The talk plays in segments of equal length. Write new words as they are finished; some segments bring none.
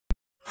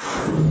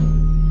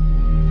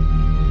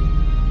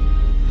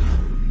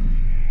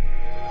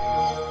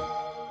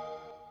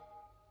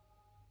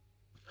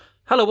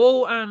Hello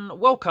all and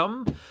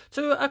welcome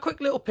to a quick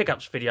little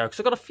pickups video because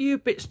I've got a few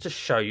bits to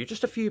show you,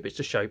 just a few bits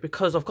to show you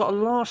because I've got a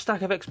large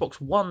stack of Xbox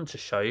One to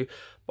show you,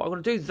 but I'm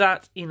going to do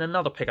that in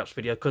another pickups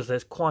video because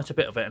there's quite a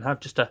bit of it and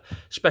have just a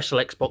special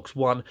Xbox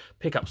One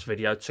pickups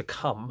video to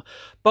come.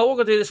 But what I'm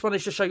going to do this one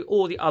is just show you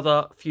all the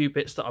other few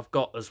bits that I've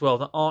got as well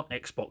that aren't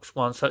Xbox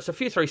One. So it's a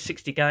few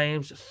 360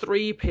 games,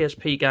 3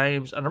 PSP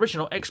games, an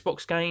original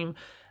Xbox game,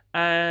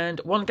 and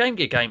one Game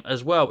Gear game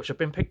as well, which have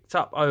been picked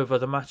up over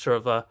the matter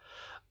of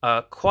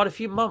quite a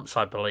few months,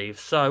 I believe.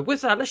 So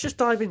with that, let's just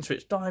dive into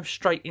it, dive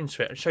straight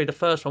into it and show you the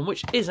first one,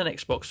 which is an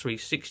Xbox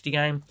 360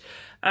 game,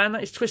 and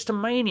that is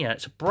Twistomania.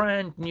 It's a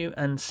brand new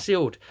and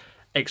sealed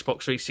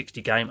Xbox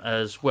 360 game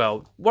as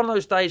well. One of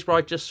those days where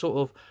I just sort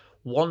of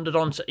wandered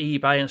onto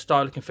eBay and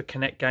started looking for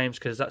Connect games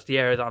because that's the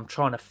area that I'm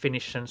trying to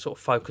finish and sort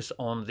of focus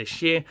on this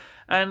year,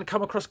 and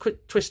come across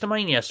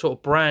Twistomania, sort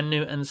of brand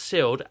new and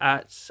sealed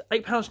at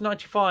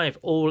 £8.95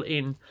 all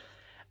in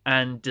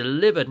and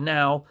delivered.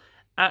 Now,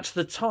 at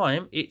the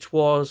time, it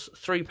was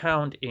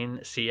 £3 in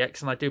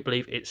CX, and I do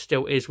believe it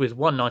still is with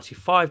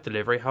 £1.95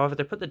 delivery. However,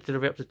 they put the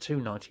delivery up to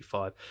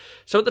 £2.95.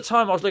 So at the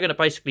time, I was looking at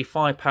basically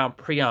 £5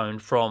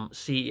 pre-owned from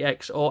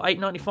CX or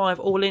 £8.95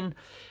 all in,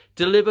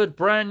 delivered,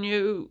 brand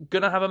new,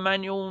 gonna have a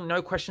manual,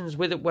 no questions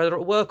with it whether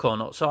it'll work or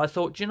not. So I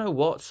thought, you know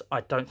what?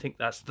 I don't think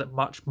that's that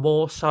much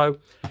more. So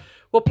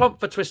we'll plump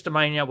for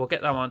Twistomania. We'll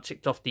get that one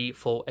ticked off the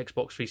full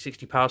Xbox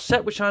 360 power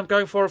set, which I'm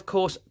going for, of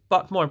course.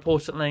 But more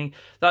importantly,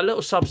 that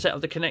little subset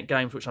of the Kinect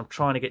games, which I'm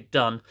trying to get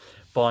done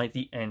by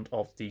the end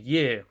of the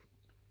year.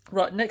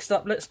 Right, next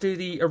up, let's do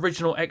the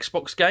original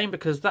Xbox game,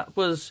 because that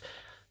was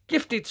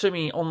gifted to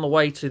me on the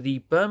way to the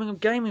Birmingham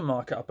Gaming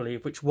Market, I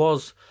believe, which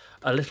was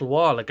a little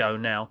while ago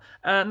now.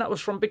 And that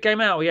was from Big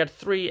Game Out. We had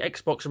 3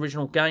 Xbox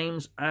original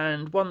games,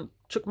 and one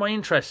took my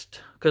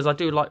interest, because I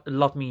do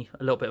love me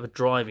a little bit of a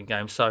driving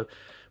game. So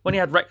when he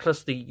had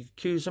Reckless, the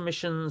Yakuza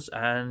missions,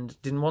 and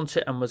didn't want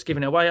it and was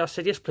giving it away, I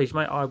said, yes, please,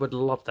 mate, I would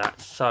love that.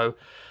 So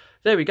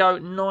there we go,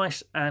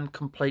 nice and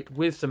complete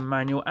with the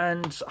manual.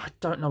 And I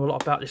don't know a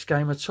lot about this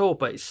game at all,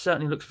 but it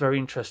certainly looks very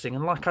interesting.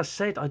 And like I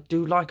said, I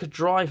do like a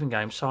driving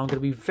game, so I'm going to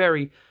be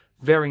very,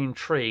 very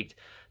intrigued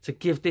to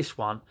give this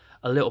one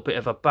a little bit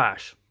of a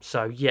bash.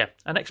 So yeah,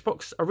 an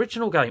Xbox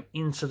original game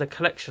into the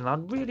collection. I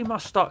really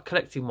must start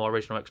collecting more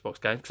original Xbox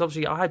games, because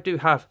obviously I do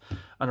have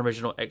an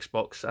original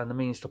Xbox and the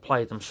means to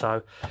play them.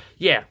 So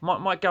yeah,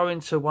 might go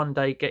into one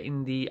day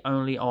getting the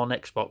only on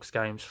Xbox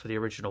games for the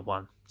original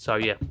one. So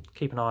yeah,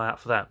 keep an eye out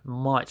for that.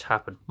 Might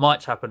happen,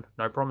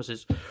 no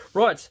promises.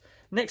 Right,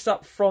 next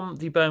up from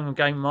the Birmingham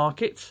Game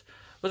Market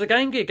was a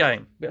Game Gear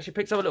game. We actually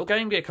picked up a little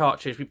Game Gear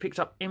cartridge. We picked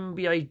up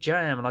NBA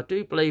Jam, and I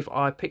do believe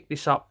I picked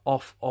this up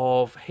off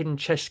of Hidden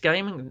Chest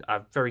Gaming,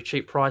 a very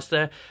cheap price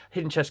there.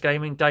 Hidden Chest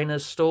Gaming,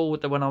 Dana's stall,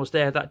 when I was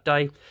there that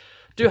day.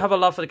 Do have a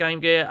love for the Game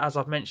Gear, as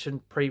I've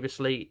mentioned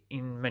previously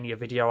in many a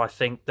video. I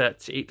think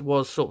that it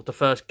was sort of the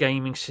first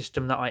gaming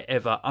system that I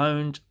ever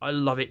owned. I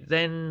love it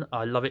then,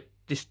 I love it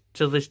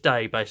to this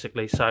day,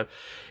 basically. So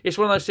it's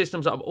one of those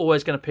systems that I'm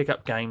always going to pick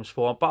up games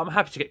for, but I'm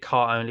happy to get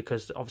cart only,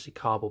 because obviously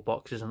cardboard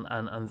boxes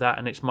and that,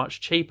 and it's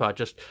much cheaper.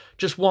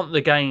 Just want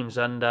the games,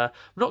 and I'm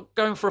not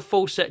going for a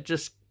full set,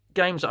 just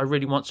games that I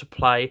really want to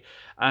play.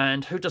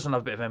 And who doesn't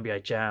love a bit of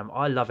NBA Jam?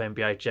 I love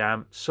NBA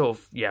Jam. Sort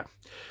of, yeah,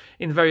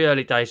 in the very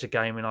early days of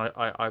gaming,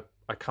 I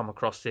come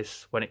across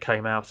this when it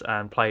came out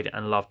and played it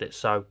and loved it.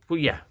 So well,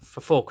 yeah,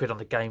 for £4 on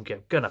the Game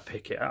Gear, gonna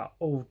pick it up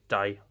all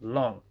day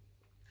long.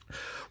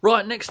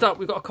 Right, next up,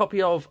 we've got a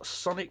copy of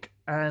Sonic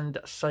and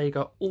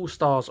Sega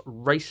All-Stars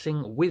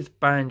Racing with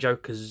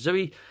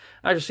Banjo-Kazooie.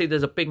 As you see,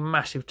 there's a big,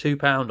 massive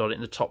 £2 on it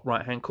in the top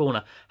right-hand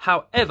corner.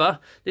 However,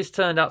 this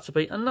turned out to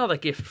be another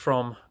gift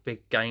from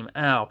Big Game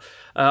Owl.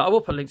 I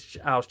will put links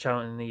to Owl's channel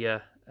in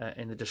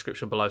the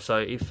description below, so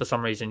if for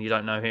some reason you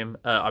don't know him,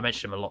 I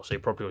mentioned him a lot, so you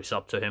probably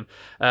sub to him.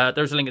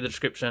 There's a link in the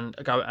description.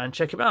 Go and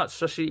check him out,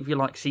 especially if you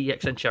like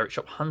CEX and Cherry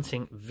Shop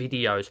hunting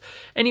videos.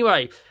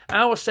 Anyway,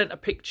 Al sent a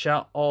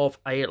picture of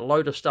a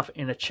load of stuff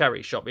in a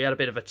cherry shop. He had a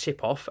bit of a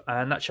tip-off,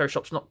 and that cherry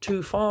shop's not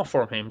too far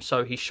from him,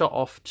 so he shot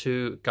off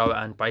to go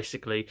and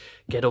basically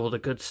get all the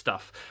good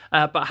stuff.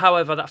 But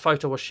however, that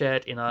photo was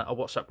shared in a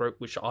WhatsApp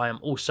group, which I am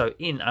also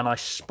in, and I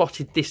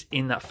spotted this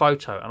in that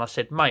photo, and I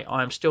said, mate,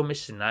 I am still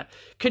missing that.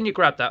 Can you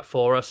grab that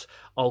for us?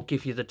 I'll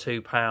give you the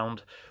 £2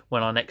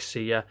 when I next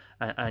see you,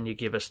 and you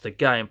give us the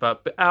game.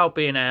 But Al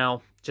being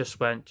Al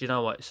just went, you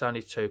know what, it's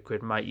only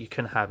 £2, mate, you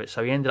can have it.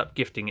 So he ended up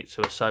gifting it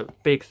to us, so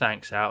big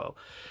thanks, Al.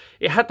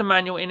 It had the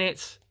manual in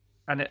it,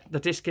 and the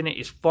disc in it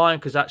is fine,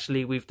 because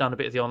actually we've done a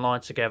bit of the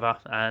online together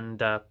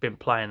and been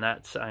playing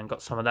that and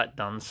got some of that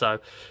done. So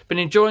been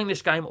enjoying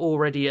this game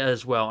already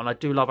as well, and I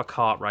do love a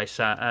kart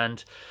racer.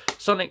 And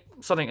Sonic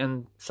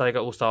and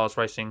Sega All-Stars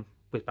Racing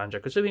with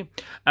Banjo-Kazooie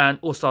and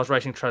All-Stars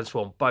Racing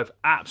Transform, both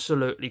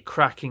absolutely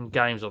cracking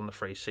games on the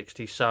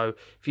 360. So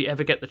if you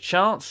ever get the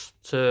chance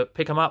to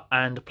pick them up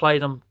and play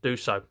them, do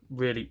so.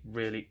 Really,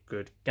 really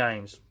good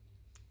games.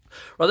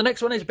 Right, the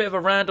next one is a bit of a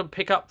random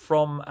pickup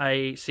from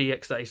a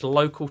CX that is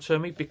local to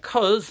me,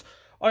 because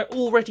I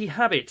already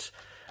have it.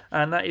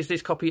 and that is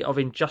this copy of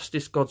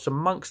Injustice: Gods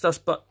Amongst Us.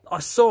 But I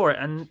saw it,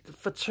 and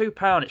for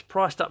 £2, it's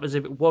priced up as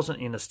if it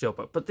wasn't in a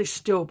steelbook. But this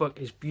steelbook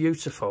is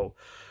beautiful,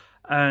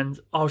 and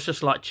I was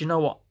just like, do you know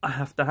what? I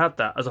have to have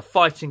that. As a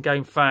fighting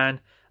game fan,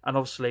 and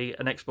obviously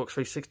an Xbox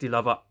 360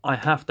 lover, I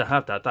have to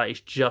have that. That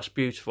is just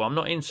beautiful. I'm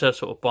not into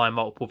sort of buying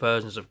multiple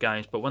versions of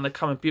games, but when they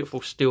come in beautiful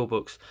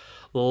steelbooks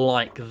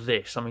like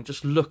this, I mean,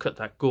 just look at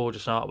that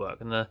gorgeous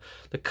artwork and the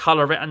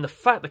colour of it, and the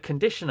fact, the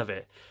condition of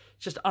it,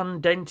 just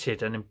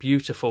undented and in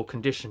beautiful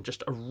condition.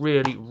 Just a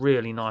really,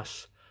 really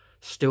nice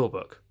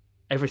steelbook.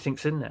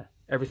 Everything's in there.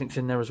 Everything's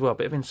in there as well.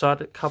 Bit of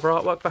inside cover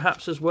artwork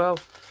perhaps as well.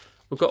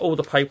 We've got all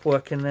the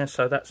paperwork in there,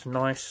 so that's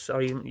nice. I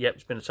mean, yep,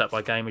 it's been attacked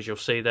by gamers, you'll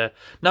see there.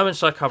 No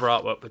inside cover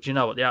artwork, but you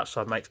know what? The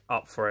outside makes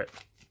up for it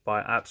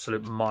by an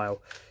absolute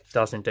mile. It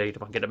does indeed,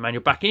 if I can get the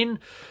manual back in.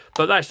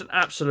 But that's an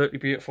absolutely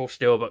beautiful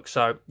steelbook.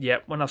 So, yeah,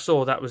 when I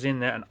saw that was in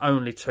there and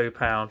only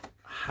 £2,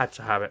 had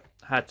to have it.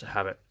 Had to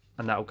have it.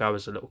 And that'll go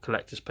as a little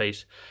collector's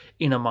piece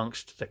in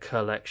amongst the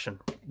collection.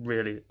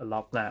 Really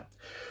love that.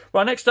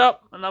 Right, next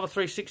up, another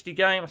 360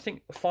 game. I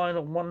think the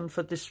final one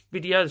for this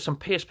video. There's some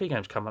PSP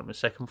games coming up in a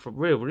second for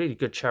really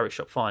good charity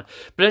shop find.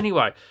 But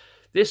anyway,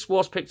 this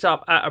was picked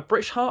up at a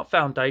British Heart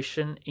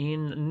Foundation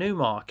in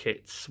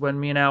Newmarket when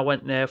me and Al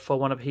went there for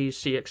one of his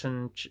CX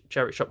and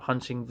charity shop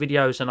hunting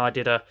videos, and I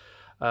did a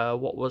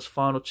what was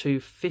final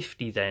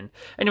 250 then.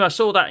 Anyway, I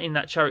saw that in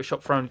that charity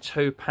shop for only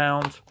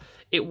 £2.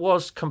 It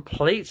was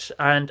complete,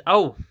 and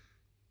oh,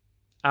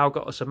 Al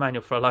got us a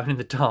manual for Alone in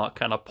the Dark,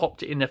 and I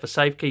popped it in there for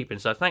safekeeping,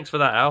 so thanks for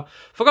that, Al.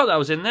 Forgot that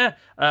was in there.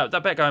 That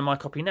better go in my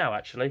copy now,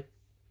 actually.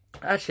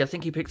 Actually, I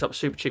think he picked up a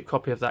super cheap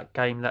copy of that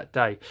game that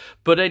day.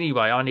 But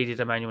anyway, I needed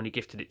a manual and he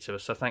gifted it to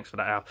us, so thanks for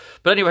that, Al.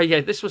 But anyway,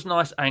 yeah, this was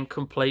nice and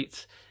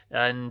complete,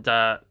 and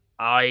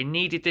I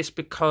needed this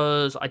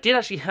because I did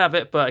actually have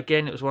it, but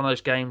again, it was one of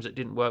those games that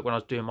didn't work when I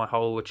was doing my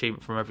whole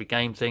achievement from every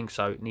game thing,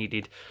 so it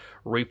needed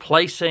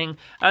replacing.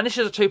 And this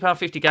is a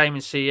 £2.50 game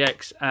in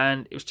CX,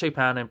 and it was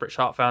 £2 in British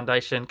Heart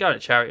Foundation, going to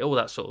charity, all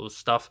that sort of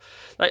stuff.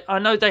 I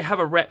know they have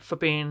a rep for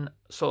being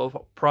sort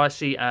of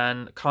pricey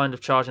and kind of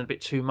charging a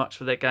bit too much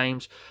for their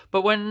games,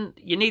 but when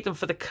you need them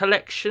for the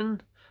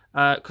collection,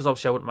 because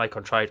obviously I wouldn't make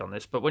on trade on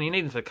this, but when you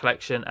need them for the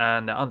collection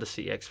and they're under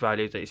CX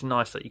value, that it's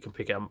nice that you can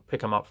pick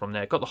them up from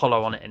there. Got the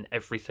holo on it and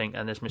everything,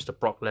 and there's Mr.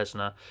 Brock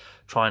Lesnar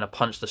trying to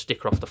punch the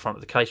sticker off the front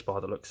of the case by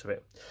the looks of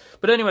it.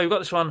 But anyway, we've got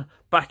this one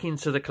back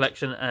into the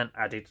collection and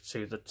added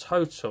to the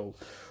total.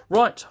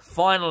 Right,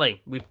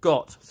 finally, we've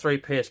got 3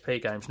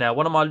 PSP games. Now,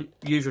 one of my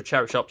usual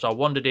charity shops, I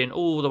wandered in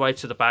all the way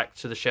to the back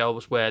to the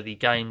shelves where the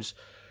games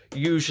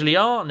usually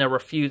are, and there were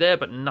a few there,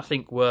 but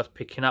nothing worth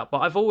picking up. But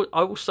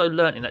I also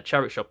learnt in that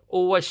charity shop,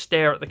 always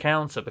stare at the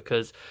counter,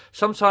 because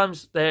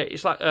sometimes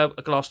it's like a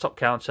glass top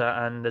counter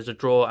and there's a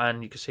drawer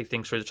and you can see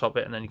things through the top of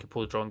it, and then you can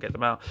pull the drawer and get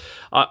them out.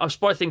 I've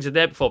spotted things in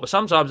there before, but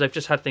sometimes they've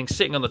just had things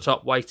sitting on the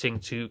top waiting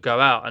to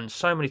go out, and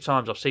so many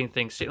times I've seen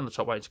things sitting on the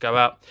top waiting to go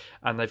out,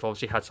 and they've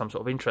obviously had some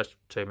sort of interest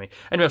to me.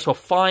 Anyway, I saw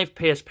 5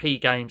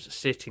 PSP games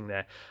sitting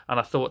there,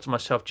 and I thought to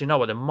myself, do you know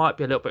what, there might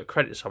be a little bit of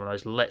credit to some of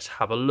those. Let's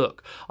have a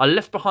look. I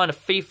left behind a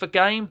FIFA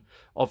game.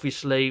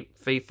 Obviously,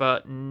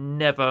 FIFA,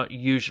 never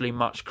usually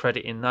much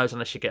credit in those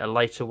unless you get a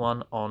later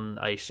one on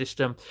a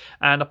system.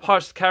 And a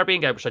Pirates of the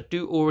Caribbean game, which I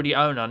do already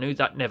own. I knew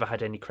that never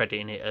had any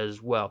credit in it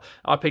as well.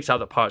 I picked up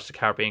the Pirates of the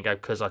Caribbean game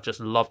because I just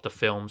loved the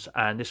films,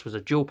 and this was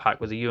a dual pack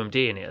with a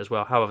UMD in it as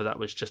well. However, that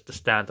was just a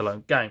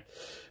standalone game.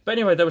 But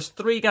anyway, there was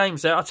 3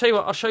 games there. I'll tell you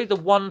what, I'll show you the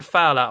one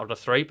foul out of the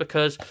 3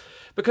 because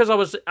I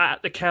was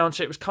at the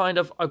counter, it was kind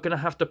of, I'm going to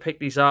have to pick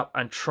these up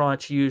and try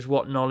to use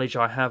what knowledge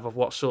I have of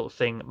what sort of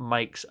thing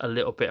makes a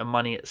little bit of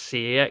money at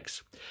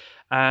CEX.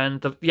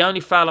 And the only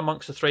foul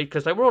amongst the 3,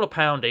 because they were all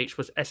 £1 each,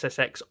 was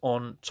SSX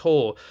on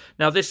Tour.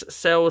 Now, this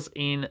sells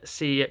in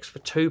CEX for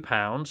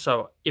 £2,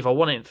 so if I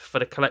want it for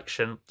the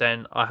collection,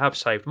 then I have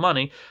saved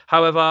money.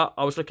 However,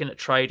 I was looking at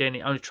trading.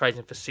 It only trades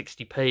in for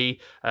 60p,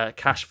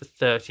 cash for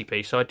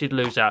 30p, so I did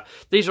lose out.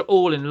 These are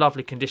all in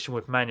lovely condition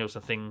with manuals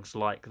and things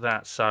like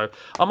that, so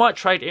I might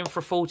trade it in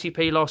for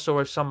 40p loss,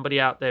 or if somebody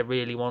out there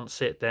really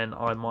wants it, then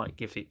I might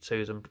give it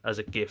to them as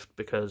a gift,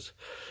 because,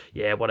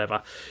 yeah,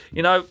 whatever.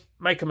 You know,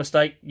 make a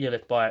mistake, you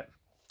live by it.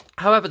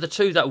 However, the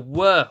 2 that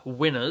were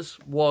winners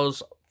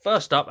was,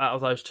 first up out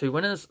of those 2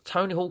 winners,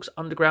 Tony Hawk's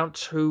Underground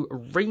 2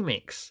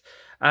 Remix.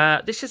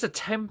 This is a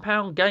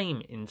 £10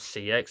 game in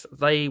CX.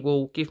 They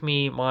will give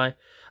me my...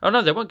 Oh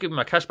no, they won't give me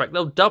my cash back.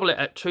 They'll double it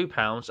at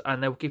 £2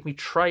 and they'll give me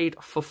trade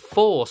for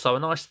 4. So a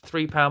nice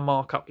 £3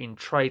 markup in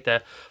trade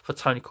there for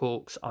Tony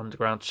Hawk's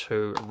Underground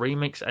 2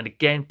 Remix. And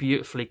again,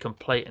 beautifully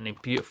complete and in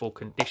beautiful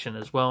condition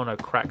as well. No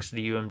cracks to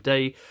the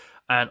UMD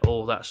and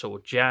all that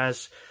sort of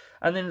jazz.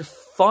 And then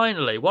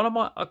finally, I've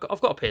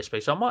got a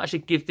PSP, so I might actually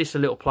give this a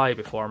little play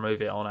before I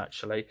move it on,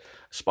 actually.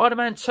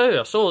 Spider-Man 2,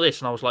 I saw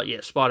this and I was like,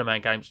 yeah,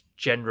 Spider-Man games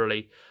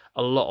generally,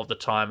 a lot of the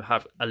time,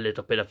 have a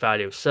little bit of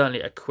value.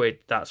 Certainly a £1,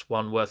 that's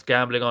one worth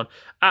gambling on.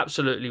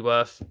 Absolutely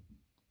worth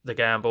the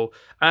gamble.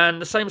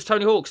 And the same as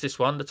Tony Hawk's, this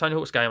one, the Tony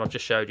Hawk's game I've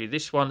just showed you.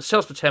 This one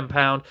sells for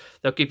 £10.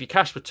 They'll give you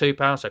cash for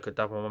 £2, so I could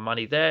double my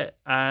money there.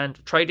 And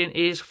trading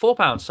is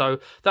 £4, so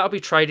that'll be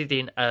traded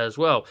in as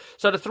well.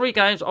 So the 3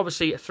 games,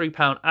 obviously a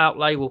 £3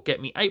 outlay will get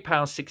me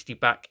 £8.60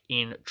 back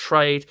in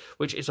trade,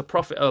 which is a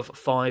profit of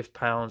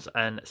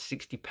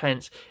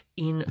 £5.60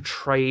 in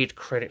trade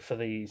credit for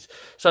these.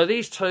 So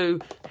these 2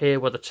 here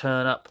were the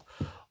turn up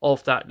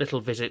of that little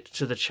visit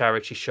to the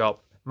charity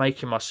shop,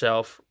 making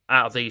myself,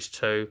 out of these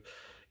 2,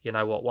 you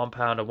know what, £1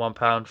 and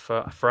 £1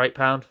 for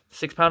 £8,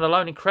 £6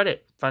 alone in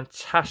credit.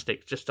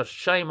 Fantastic. Just a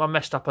shame I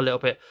messed up a little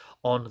bit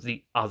on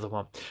the other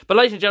one. But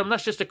ladies and gentlemen,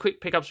 that's just a quick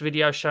pickups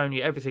video showing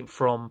you everything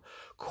from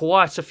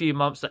quite a few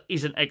months that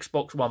isn't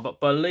Xbox One.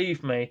 But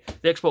believe me,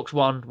 the Xbox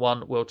One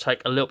will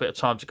take a little bit of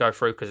time to go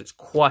through because it's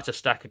quite a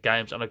stack of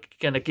games, and I'm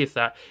going to give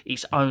that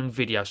its own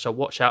video. So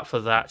watch out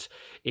for that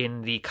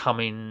in the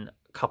coming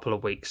couple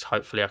of weeks.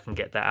 Hopefully I can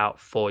get that out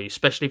for you,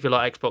 especially if you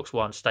like Xbox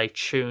One. Stay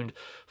tuned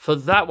for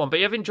that one. But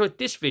if you've enjoyed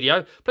this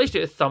video, please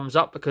do a thumbs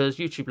up, because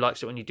YouTube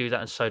likes it when you do that,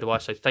 and so do I.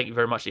 So thank you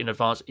very much in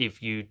advance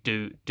if you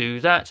do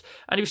that.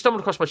 And if you stumbled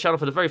across my channel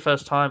for the very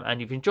first time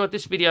and you've enjoyed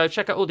this video,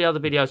 check out all the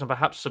other videos and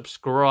perhaps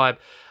subscribe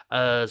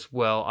as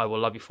well. I will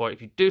love you for it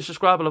if you do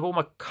subscribe. I love all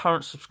my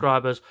current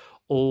subscribers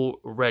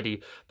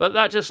already. But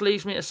that just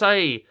leaves me to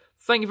say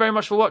thank you very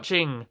much for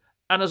watching,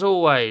 and as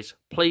always,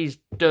 please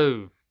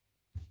do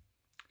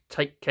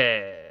take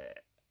care.